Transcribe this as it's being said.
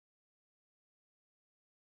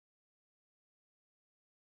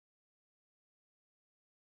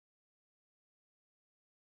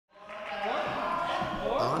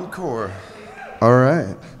encore. All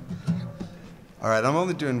right. All right, I'm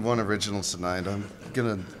only doing one original tonight. I'm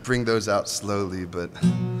gonna bring those out slowly, but...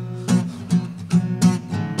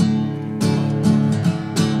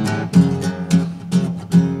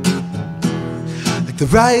 Like the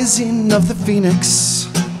rising of the phoenix,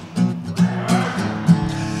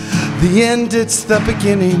 the end, it's the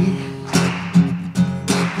beginning.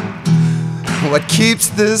 What keeps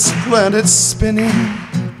this planet spinning?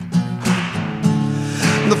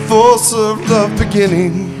 The force of love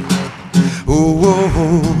beginning. Oh, oh,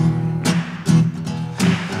 oh.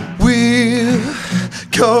 We've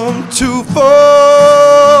come too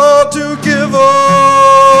far to give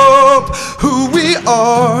up who we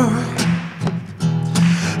are.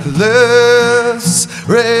 Let's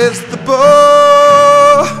raise the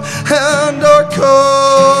bar and our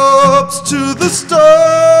cups to the stars.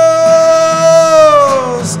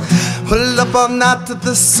 Well, up all night to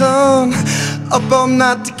the sun, up all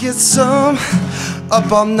night to get some,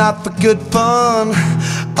 up all night for good fun,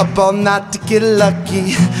 up all night to get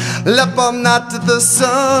lucky. Up all night to the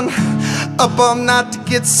sun, up all night to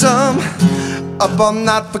get some, up all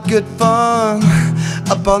night for good fun,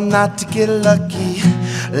 up all night to get lucky.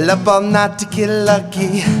 Up all night to get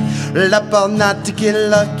lucky. Up all night to get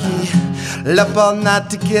lucky. Up all night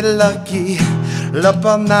to get lucky. Up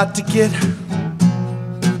all night to get...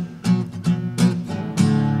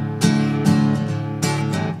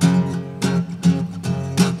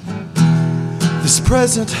 This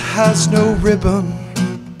present has no ribbon,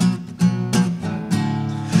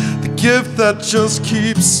 the gift that just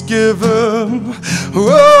keeps giving.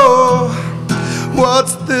 Whoa,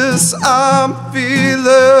 what's this I'm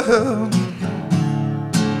feeling?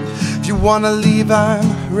 If you wanna leave,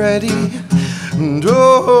 I'm ready. And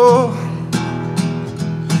oh,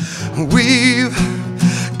 we've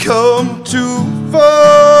come too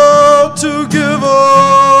far to give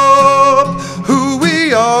up who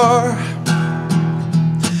we are.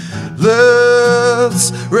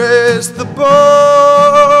 Let's raise the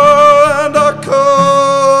bar and our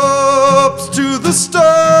cups to the stars.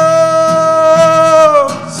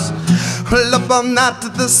 Well, up all night to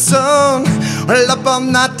the sun. Well, up all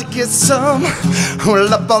night to get some.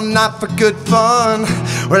 Well, up all night for good fun.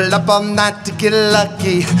 Well, up all night to get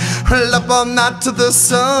lucky. Well, up all night to the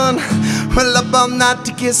sun. Well, up all night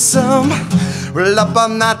to get some. Well, up all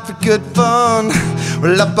night for good fun.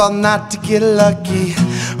 Well, up all night to get lucky.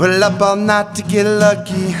 Well, up all night to get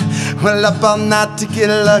lucky. Well, up all night to get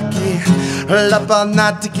lucky. Well, up all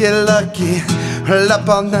night to get lucky. Well, up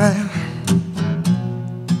all night.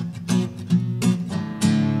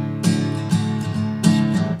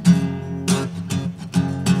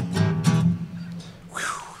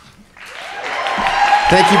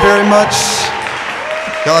 Thank you very much.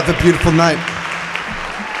 Y'all have a beautiful night.